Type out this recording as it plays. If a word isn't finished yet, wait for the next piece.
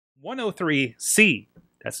TF103C.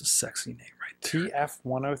 That's a sexy name right there.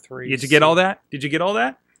 TF103C. Did you get all that? Did you get all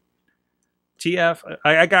that?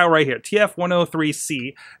 I got it right here.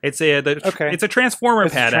 TF103C. It's a transformer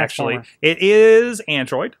pad, actually. It is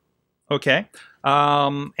Android. Okay.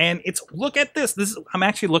 And it's, look at this. I'm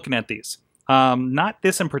actually looking at these. Not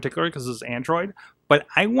this in particular because this is Android, but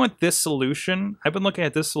I want this solution. I've been looking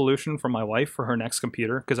at this solution for my wife for her next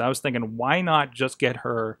computer because I was thinking, why not just get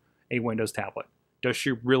her a Windows tablet? Does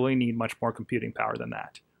she really need much more computing power than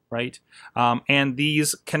that? Right? And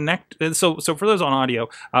these connect. So for those on audio,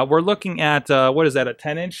 we're looking at, what is that, a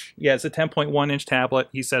 10-inch? Yeah, it's a 10.1-inch tablet,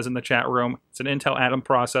 he says in the chat room. It's an Intel Atom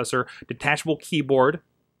processor, detachable keyboard,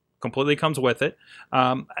 completely comes with it.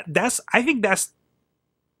 I think that's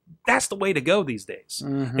the way to go these days.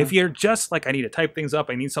 Mm-hmm. If you're just like, I need to type things up,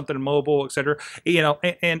 I need something mobile, etc. You know,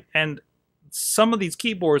 and some of these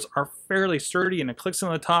keyboards are fairly sturdy, and it clicks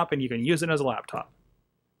on the top, and you can use it as a laptop.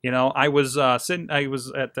 You know, I was at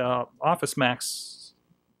the Office Max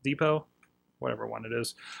Depot, whatever one it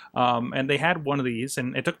is, and they had one of these,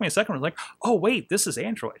 and it took me a second. I was like, oh wait, this is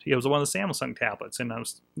Android. It was one of the Samsung tablets, and I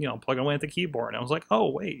was, you know, plugging away at the keyboard, and I was like, oh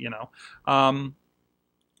wait, you know, I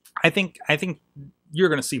think you're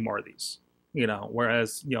going to see more of these, you know,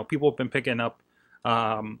 whereas, you know, people have been picking up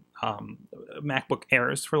MacBook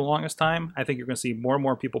Airs for the longest time. I think you're going to see more and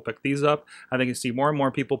more people pick these up. I think you see more and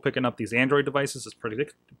more people picking up these Android devices as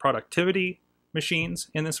productivity machines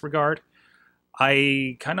in this regard.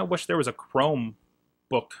 I kind of wish there was a Chromebook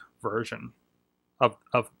version of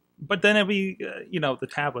but then it'd be, you know, the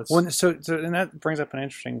tablets. Well, so and that brings up an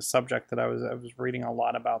interesting subject that I was reading a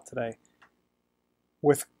lot about today.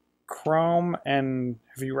 With Chrome, and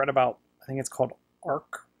have you read about, I think it's called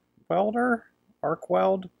ArcWeld?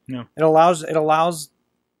 Yeah. It allows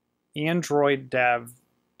Android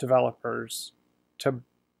developers to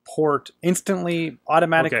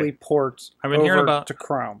automatically port over to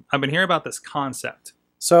Chrome. I've been hearing about this concept.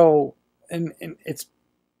 So, and it's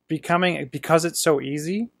becoming, because it's so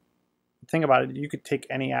easy, think about it, you could take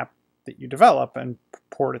any app that you develop and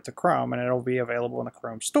port it to Chrome, and it'll be available in the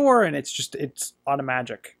Chrome store, and it's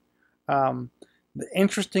automagic. The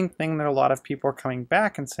interesting thing that a lot of people are coming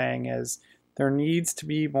back and saying is there needs to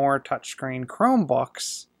be more touchscreen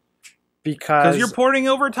Chromebooks because you're porting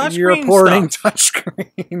over touchscreen. You're porting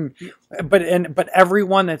touchscreen, but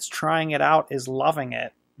everyone that's trying it out is loving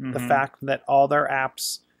it. Mm-hmm. The fact that all their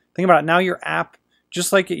apps, think about it, now your app,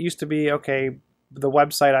 just like it used to be, okay, the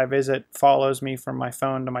website I visit follows me from my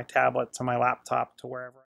phone to my tablet to my laptop to wherever.